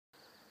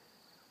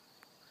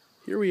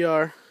Here we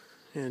are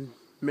in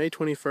May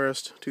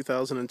 21st,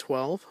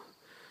 2012.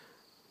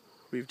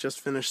 We've just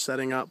finished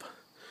setting up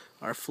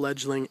our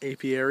fledgling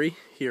apiary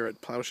here at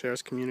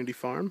Plowshares Community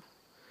Farm.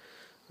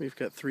 We've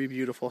got 3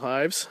 beautiful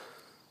hives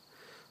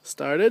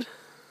started.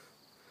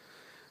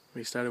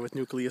 We started with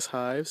nucleus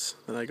hives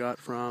that I got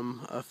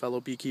from a fellow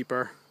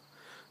beekeeper,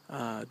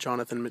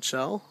 Jonathan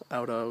Mitchell,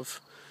 out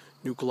of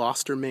New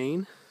Gloucester,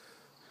 Maine.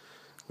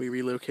 We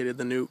relocated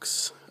the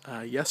nukes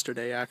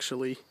yesterday,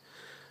 actually,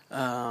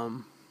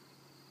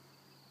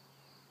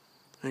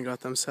 and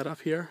got them set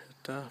up here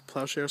at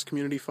Plowshares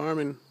Community Farm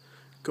in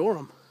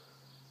Gorham.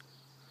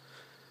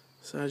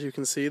 So as you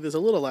can see, there's a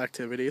little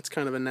activity. It's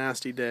kind of a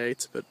nasty day.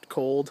 It's a bit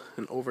cold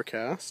and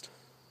overcast,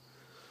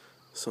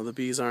 so the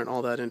bees aren't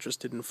all that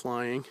interested in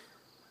flying.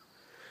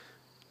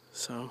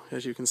 So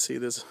as you can see,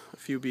 there's a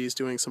few bees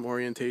doing some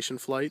orientation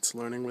flights,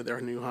 learning where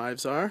their new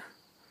hives are,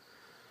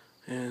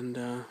 and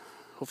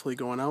hopefully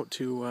going out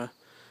to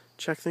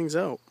check things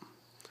out.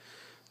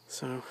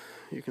 So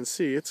you can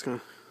see it's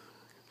going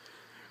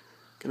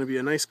to be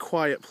a nice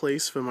quiet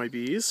place for my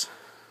bees.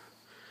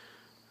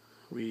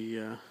 We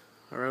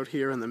are out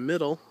here in the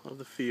middle of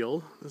the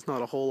field. There's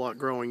not a whole lot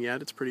growing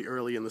yet. It's pretty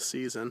early in the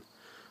season.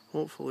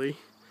 Hopefully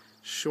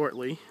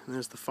shortly. And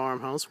there's the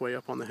farmhouse way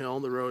up on the hill.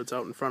 The road's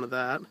out in front of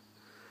that.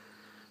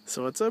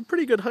 So it's a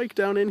pretty good hike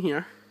down in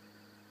here.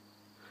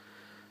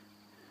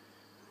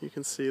 You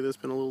can see there's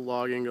been a little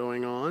logging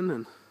going on,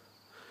 and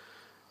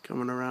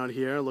coming around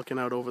here looking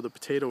out over the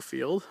potato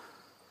field.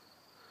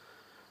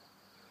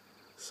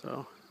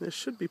 So there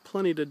should be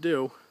plenty to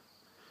do.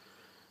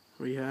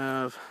 We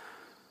have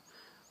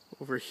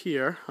over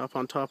here up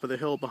on top of the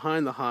hill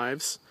behind the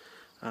hives,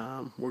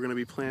 we're going to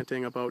be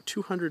planting about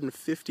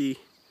 250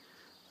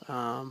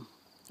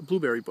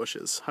 blueberry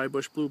bushes, high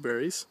bush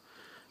blueberries,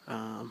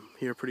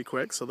 here pretty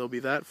quick, so there'll be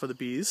that for the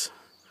bees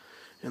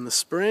in the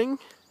spring.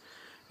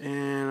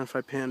 And if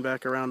I pan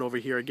back around over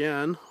here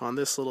again, on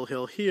this little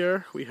hill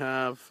here, we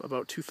have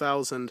about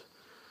 2,000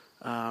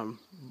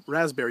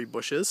 raspberry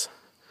bushes.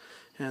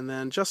 And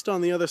then just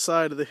on the other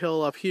side of the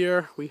hill up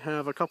here, we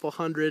have a couple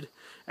hundred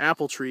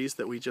apple trees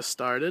that we just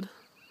started.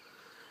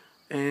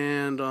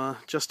 And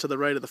just to the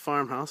right of the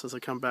farmhouse, as I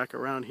come back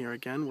around here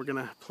again, we're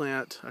going to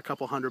plant a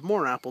couple hundred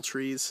more apple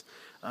trees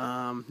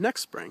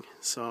next spring.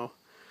 So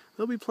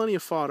there'll be plenty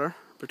of fodder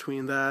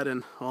between that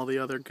and all the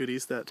other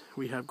goodies that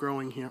we have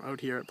growing here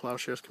out here at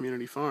Plowshares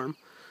Community Farm.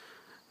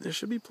 There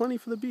should be plenty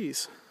for the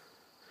bees.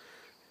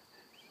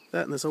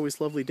 That, and there's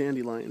always lovely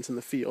dandelions in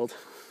the field,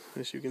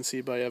 as you can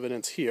see by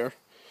evidence here,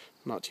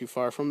 not too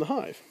far from the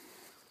hive.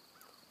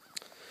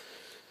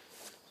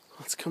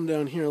 Let's come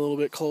down here a little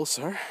bit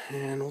closer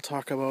and we'll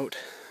talk about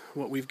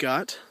what we've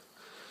got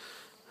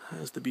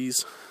as the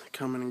bees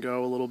come and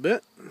go a little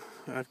bit.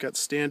 I've got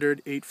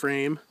standard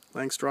 8-frame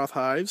Langstroth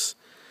hives.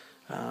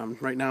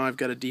 Right now I've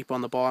got a deep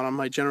on the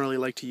bottom. I generally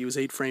like to use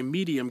 8-frame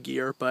medium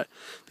gear, but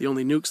the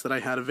only nukes that I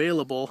had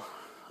available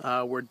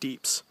were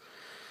deeps.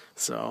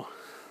 So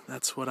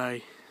that's what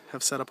I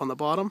have set up on the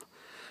bottom.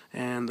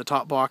 And the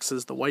top box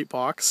is the white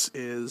box,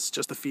 is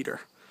just a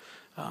feeder.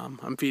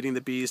 I'm feeding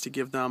the bees to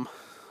give them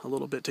a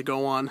little bit to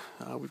go on.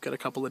 We've got a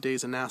couple of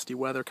days of nasty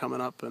weather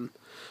coming up, and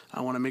I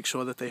want to make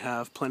sure that they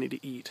have plenty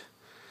to eat.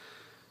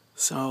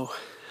 So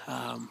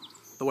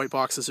the white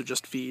boxes are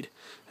just feed.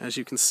 As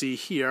you can see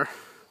here,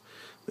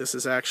 this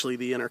is actually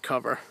the inner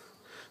cover.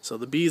 So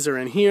the bees are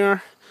in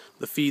here,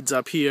 the feed's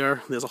up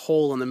here, there's a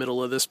hole in the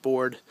middle of this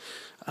board,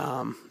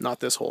 not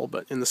this hole,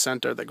 but in the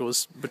center that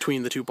goes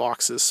between the two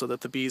boxes so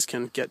that the bees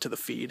can get to the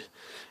feed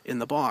in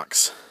the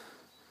box.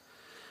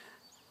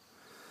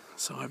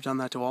 So I've done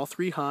that to all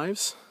 3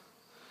 hives,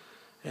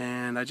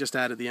 and I just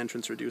added the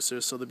entrance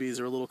reducers, so the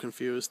bees are a little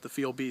confused. The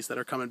field bees that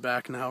are coming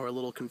back now are a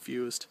little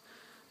confused.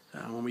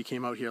 When we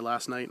came out here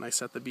last night and I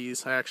set the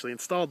bees, I actually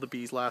installed the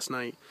bees last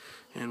night,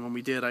 and when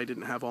we did, I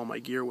didn't have all my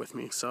gear with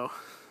me, so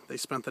they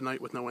spent the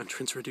night with no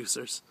entrance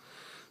reducers.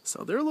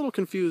 So they're a little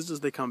confused as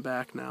they come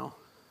back now,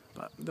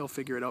 but they'll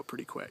figure it out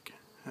pretty quick.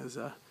 As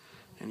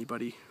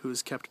anybody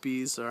who's kept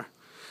bees or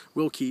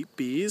will keep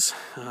bees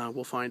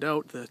will find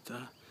out that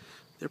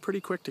they're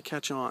pretty quick to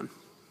catch on.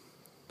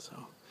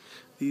 So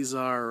these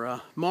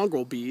are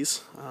mongrel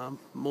bees.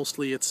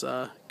 Mostly it's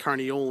a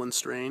Carniolan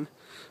strain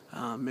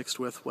mixed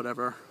with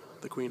whatever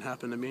the queen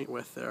happened to mate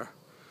with. They're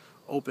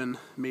open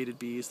mated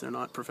bees. They're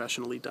not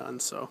professionally done,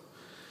 so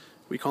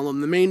we call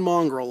them the Maine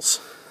mongrels.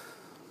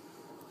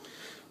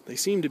 They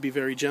seem to be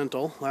very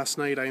gentle. Last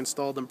night I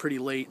installed them pretty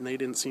late and they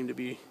didn't seem to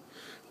be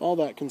all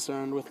that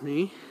concerned with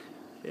me,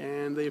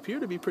 and they appear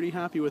to be pretty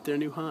happy with their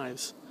new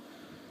hives.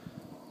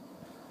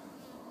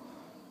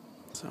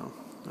 So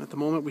at the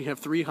moment we have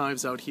 3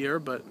 hives out here,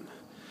 but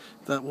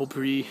that will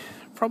be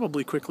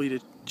probably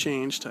quickly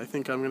changed. I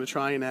think I'm going to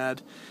try and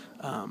add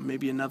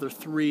maybe another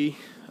 3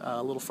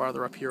 a little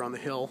farther up here on the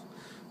hill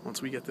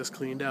once we get this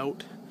cleaned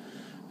out.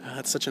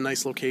 It's such a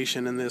nice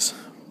location, and there's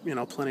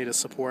plenty to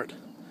support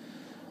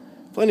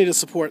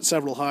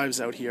several hives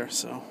out here.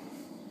 So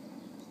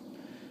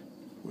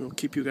we'll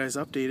keep you guys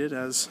updated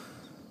as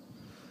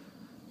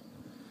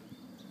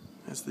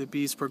the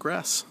bees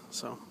progress.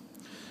 So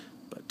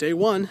day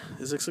one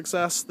is a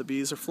success. The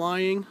bees are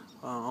flying.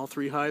 All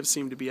 3 hives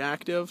seem to be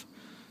active.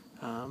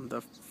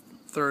 The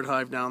 3rd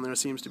hive down there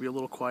seems to be a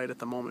little quiet at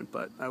the moment,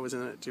 but I was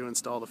in it to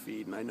install the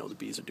feed, and I know the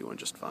bees are doing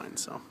just fine,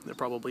 so they're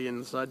probably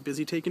inside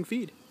busy taking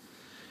feed.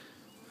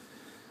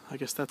 I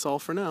guess that's all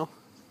for now.